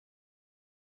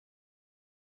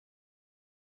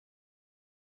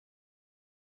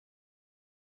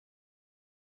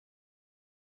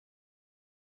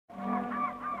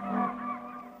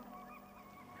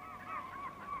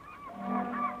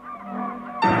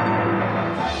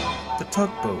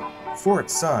tugboat, for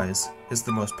its size, is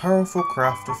the most powerful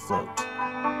craft afloat.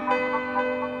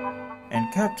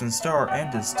 And Captain Star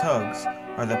and his tugs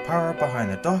are the power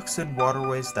behind the docks and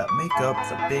waterways that make up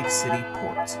the big city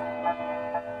port.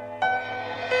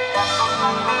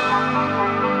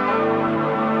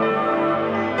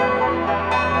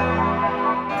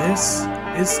 This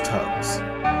is Tugs.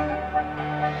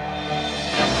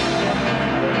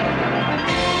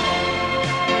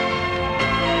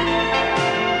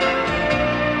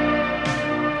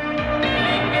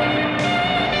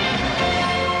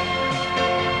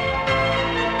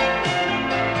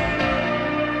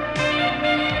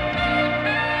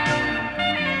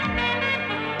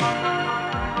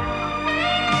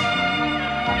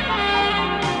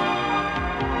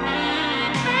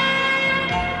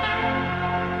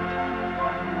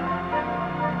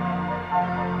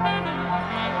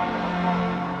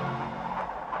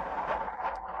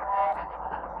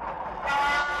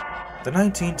 The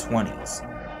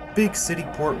 1920s. Big City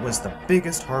Port was the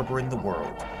biggest harbor in the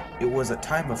world. It was a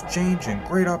time of change and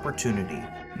great opportunity.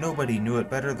 Nobody knew it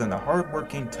better than the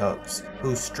hard-working Tugs,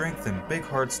 whose strength and big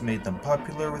hearts made them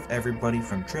popular with everybody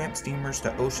from tramp steamers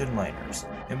to ocean liners.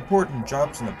 Important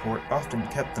jobs in the port often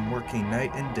kept them working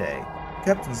night and day.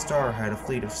 Captain Star had a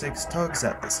fleet of 6 tugs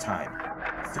at this time.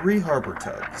 3 harbor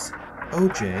tugs,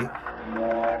 OJ,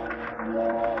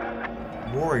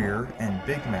 Warrior, and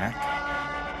Big Mac,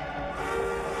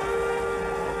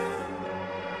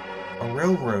 a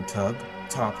railroad tug,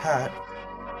 Top Hat,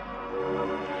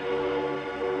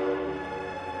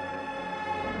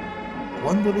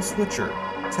 one little switcher,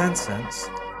 10 cents,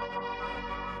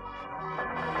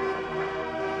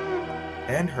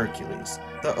 and Hercules,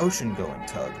 the ocean-going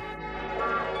tug.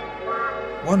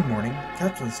 One morning,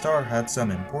 Captain Star had some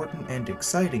important and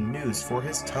exciting news for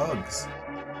his tugs.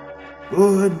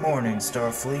 "Good morning,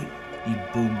 Starfleet," he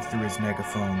boomed through his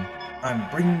megaphone. "I'm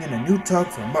bringing in a new tug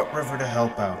from upriver to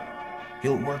help out.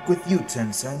 He'll work with you,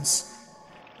 10 cents.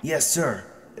 "Yes, sir.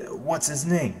 What's his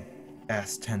name?"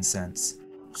 asked 10 cents.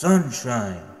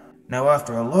 "Sunshine. Now,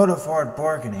 after a lot of hard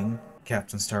bargaining,"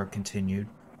 Captain Star continued,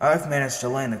 "I've managed to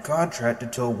land a contract to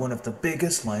tow one of the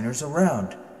biggest liners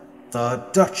around, the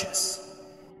Duchess."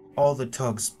 All the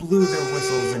tugs blew their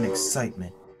whistles in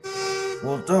excitement.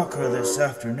 "We'll dock her this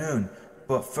afternoon,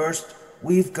 but first,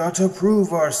 we've got to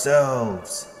prove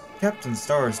ourselves." Captain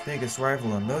Star's biggest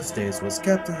rival in those days was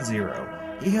Captain Zero.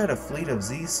 He had a fleet of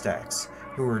Z-Stacks,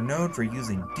 who were known for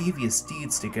using devious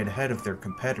steeds to get ahead of their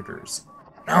competitors.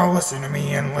 "Now listen to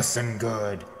me and listen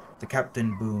good," the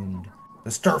captain boomed.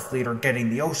 "The Starfleet are getting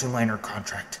the ocean liner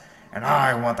contract, and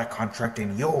I want the contract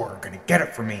and you're gonna get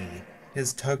it for me."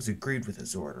 His tugs agreed with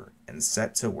his order and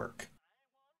set to work.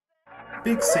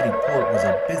 Big City Port was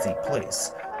a busy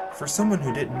place. For someone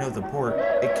who didn't know the port,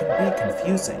 it can be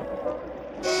confusing.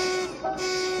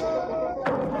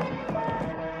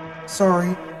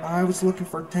 "Sorry, I was looking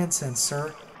for 10 cents,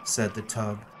 sir," said the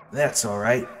tug. "That's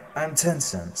alright. I'm 10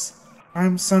 cents.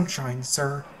 "I'm Sunshine,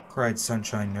 sir," cried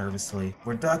Sunshine nervously.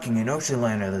 "We're docking an ocean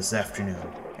liner this afternoon,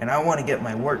 and I want to get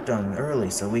my work done early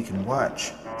so we can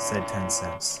watch," said 10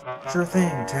 cents. "Sure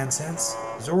thing, 10 cents."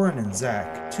 Zoran and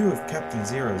Zach, 2 of Captain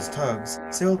Zero's tugs,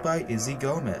 sailed by Izzy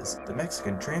Gomez, the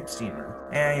Mexican tramp steamer.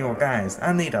 "Hey, you guys,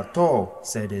 I need a tow,"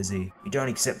 said Izzy. "We don't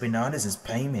accept bananas as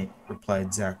payment,"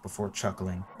 replied Zach before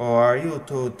chuckling. "Or are you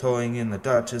two towing in the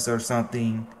Duchess or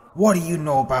something?" "What do you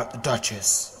know about the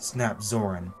Duchess?" snapped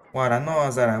Zoran. "What I know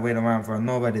is that I wait around for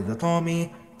nobody to tow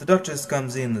me. The Duchess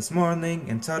comes in this morning,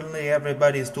 and suddenly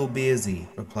everybody's too busy,"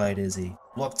 replied Izzy.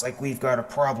 "Looks like we've got a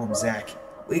problem, Zach.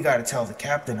 We gotta tell the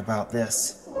captain about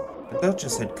this." The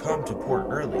Duchess had come to port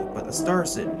early, but the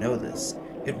Stars didn't know this.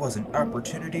 It was an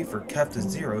opportunity for Captain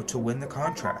Zero to win the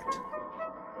contract.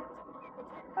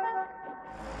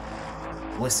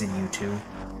 "Listen, you two.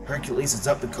 Hercules is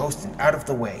up the coast and out of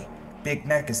the way. Big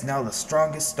Mac is now the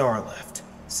strongest star left,"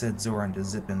 said Zoran to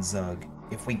Zip and Zug.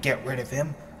 "If we get rid of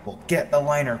him, we'll get the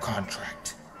liner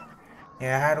contract."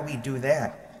 "Yeah, how do we do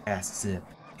that?" asked Zip.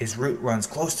 "His route runs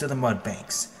close to the mud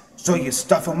banks, so you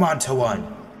stuff him onto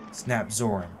one," snapped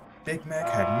Zoran. Big Mac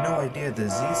had no idea the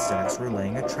Z-Stacks were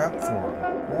laying a trap for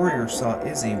him. Warrior saw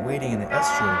Izzy waiting in the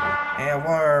estuary. "Hey,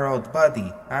 Warrior, old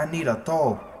buddy, I need a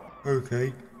tow."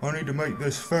 "Okay, I need to make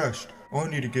this fast. I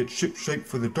need to get shipshape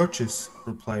for the Duchess,"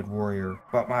 replied Warrior.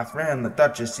 "But my friend, the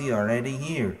Duchess, is already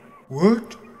here."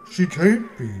 "What? She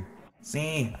can't be."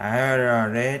 "See, I heard her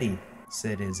already,"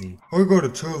 said Izzy. "I gotta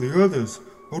tell the others.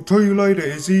 I'll tell you later,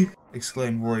 Izzy,"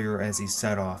 exclaimed Warrior as he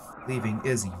set off, leaving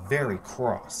Izzy very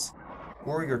cross.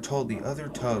 Warrior told the other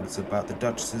tugs about the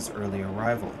Duchess's early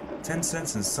arrival. 10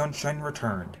 Cents and Sunshine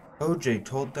returned. OJ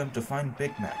told them to find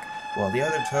Big Mac, while the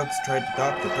other Tugs tried to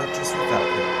dock the Duchess without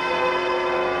him.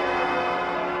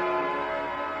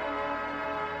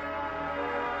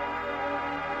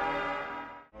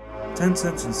 10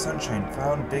 Cents and Sunshine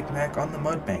found Big Mac on the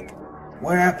mud bank.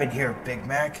 "What happened here, Big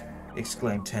Mac?"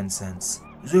 exclaimed 10 Cents.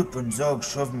 "Zip and Zug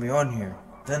shoved me on here,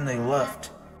 then they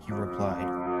left," he replied.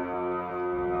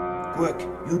 "Quick,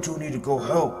 you two need to go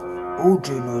help.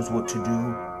 OJ knows what to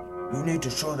do. You need to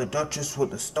show the Duchess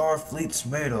what the Star Fleet's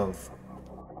made of."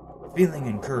 Feeling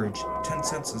encouraged, 10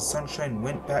 Cents and Sunshine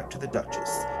went back to the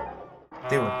Duchess.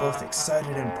 They were both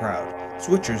excited and proud.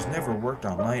 Switchers never worked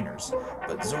on liners,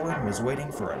 but Zoran was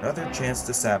waiting for another chance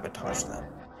to sabotage them.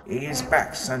 "Ease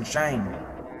back, Sunshine,"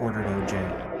 ordered OJ.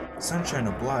 Sunshine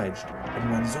obliged,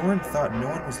 and when Zoran thought no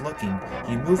one was looking,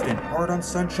 he moved in hard on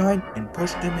Sunshine and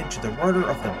pushed him into the rudder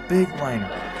of the big liner,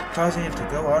 causing it to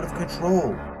go out of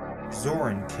control.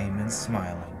 Zoran came in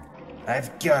smiling.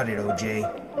 "I've got it, OJ,"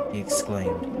 he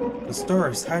exclaimed. The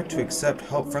stars had to accept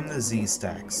help from the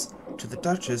Z-Stacks. To the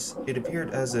Duchess, it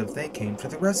appeared as if they came to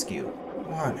the rescue.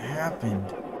 "What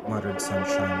happened?" muttered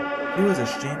Sunshine. He was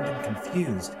ashamed and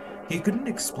confused. He couldn't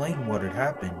explain what had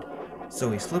happened,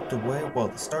 so he slipped away while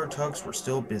the Star Tugs were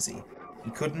still busy.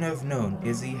 He couldn't have known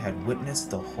Izzy had witnessed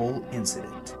the whole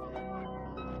incident.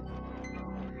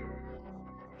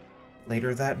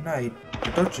 Later that night,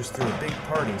 the Duchess threw a big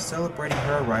party celebrating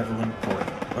her arrival in port,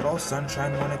 but all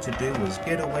Sunshine wanted to do was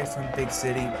get away from Big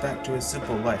City back to a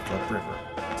simple life upriver.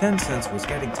 10 Cents was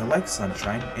getting to like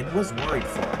Sunshine and was worried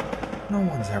for her. "No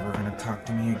one's ever gonna talk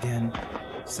to me again,"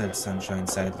 said Sunshine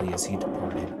sadly as he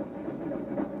departed.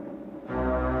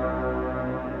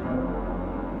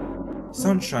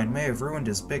 Sunshine may have ruined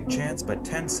his big chance, but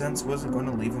 10 Cents wasn't going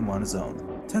to leave him on his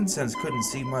own. 10 Cents couldn't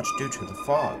see much due to the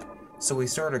fog, so he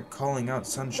started calling out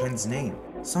Sunshine's name.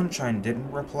 Sunshine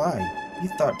didn't reply. He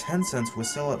thought 10 Cents was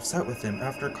still upset with him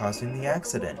after causing the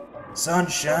accident.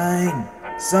 "Sunshine!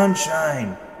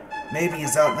 Sunshine! Maybe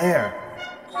he's out there."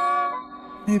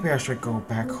 "Maybe I should go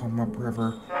back home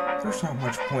upriver. There's not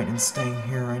much point in staying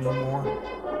here anymore."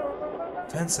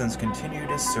 10 Cents continued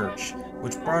his search,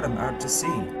 which brought him out to sea,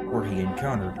 where he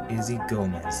encountered Izzy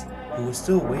Gomez, who was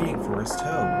still waiting for his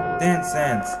tow. "10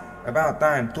 Cents! About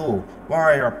time too!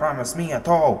 Warrior promised me a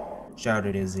tow!"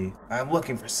 shouted Izzy. "I'm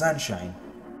looking for Sunshine.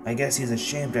 I guess he's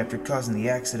ashamed after causing the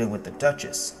accident with the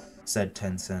Duchess," said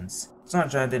 10 Cents.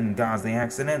 "Sunshine didn't cause the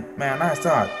accident. Man, I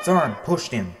saw it. Zoran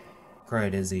pushed him,"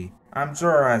 cried Izzy. "I'm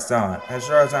sure I saw it. As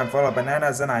sure as I'm full of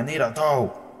bananas and I need a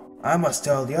tow. I must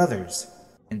tell the others."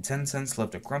 And 10 Cents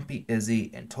left a grumpy Izzy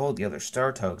and told the other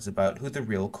Star Tugs about who the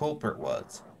real culprit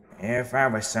was. "If I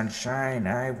was Sunshine,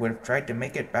 I would have tried to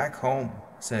make it back home,"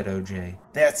 said OJ.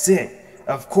 "That's it!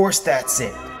 Of course that's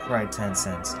it!" cried 10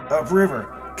 Cents. "Upriver!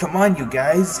 Come on, you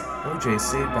guys!" OJ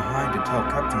stayed behind to tell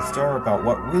Captain Star about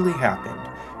what really happened,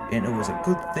 and it was a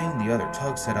good thing the other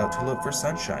Tugs set out to look for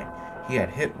Sunshine. He had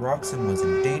hit rocks and was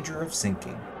in danger of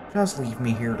sinking. "Just leave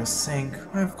me here to sink.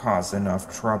 I've caused enough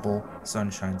trouble,"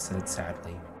 Sunshine said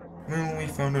sadly. Well, we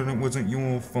found out it wasn't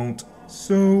your fault,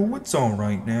 so it's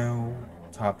alright now,"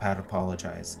 Top Hat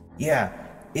apologized. "Yeah,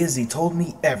 Izzy told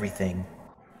me everything."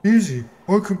 "Izzy,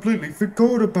 I completely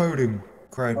forgot about him,"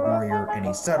 cried Warrior, and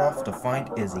he set off to find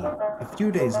Izzy. A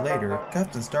few days later,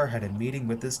 Captain Star had a meeting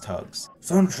with his Tugs.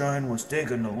 "Sunshine was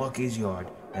taken to Lucky's yard,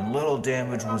 and little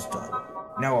damage was done.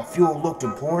 Now if you'll look to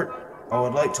port, I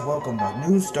would like to welcome a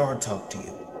new Star Tug to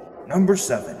you. Number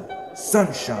 7,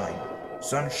 Sunshine.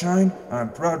 Sunshine, I'm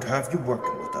proud to have you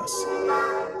working with us."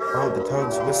 All the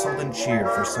Tugs whistled and cheered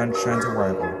for Sunshine's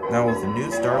arrival, now with a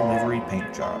new Star livery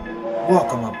paint job.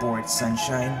 "Welcome aboard,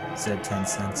 Sunshine," said 10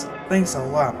 Cents. "Thanks a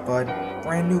lot, bud.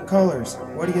 Brand new colors.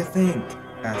 What do you think?"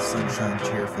 asked Sunshine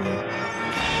cheerfully.